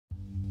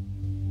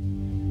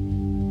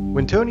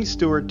When Tony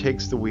Stewart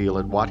takes the wheel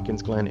at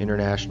Watkins Glen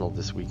International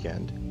this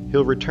weekend,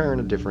 he'll return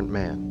a different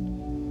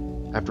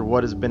man. After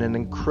what has been an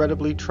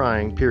incredibly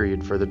trying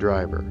period for the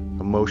driver,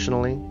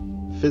 emotionally,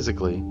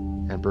 physically,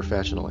 and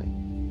professionally.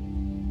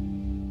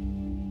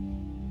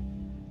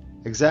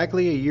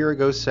 Exactly a year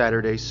ago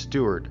Saturday,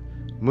 Stewart,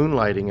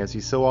 moonlighting as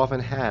he so often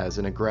has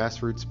in a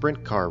grassroots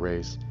sprint car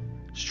race,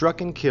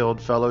 struck and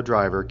killed fellow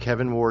driver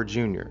Kevin Ward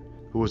Jr.,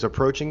 who was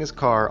approaching his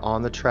car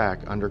on the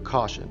track under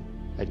caution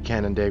at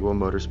Canandaigua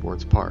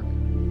Motorsports Park.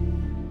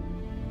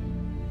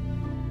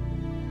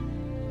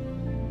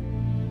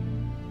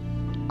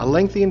 A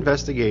lengthy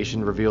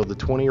investigation revealed the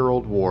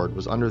 20-year-old Ward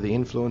was under the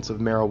influence of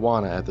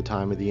marijuana at the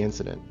time of the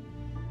incident,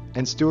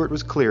 and Stewart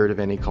was cleared of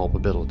any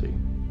culpability.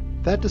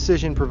 That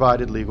decision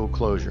provided legal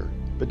closure,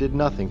 but did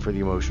nothing for the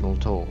emotional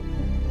toll.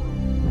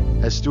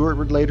 As Stewart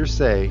would later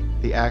say,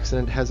 the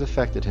accident has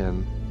affected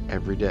him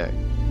every day.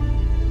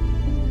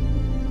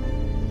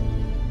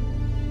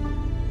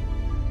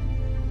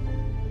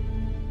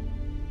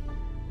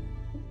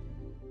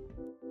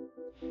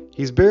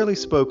 He's barely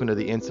spoken of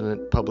the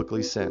incident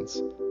publicly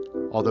since,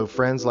 although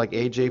friends like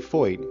A.J.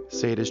 Foyt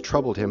say it has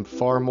troubled him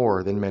far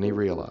more than many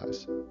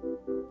realize.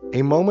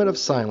 A moment of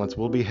silence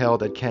will be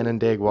held at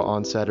Canandaigua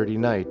on Saturday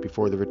night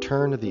before the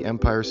return of the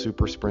Empire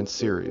Super Sprint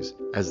Series,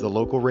 as the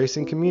local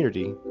racing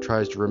community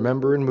tries to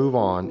remember and move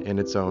on in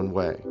its own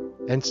way.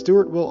 And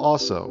Stewart will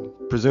also,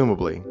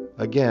 presumably,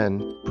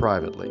 again,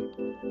 privately,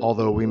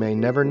 although we may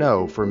never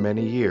know for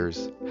many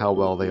years how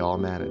well they all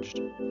managed.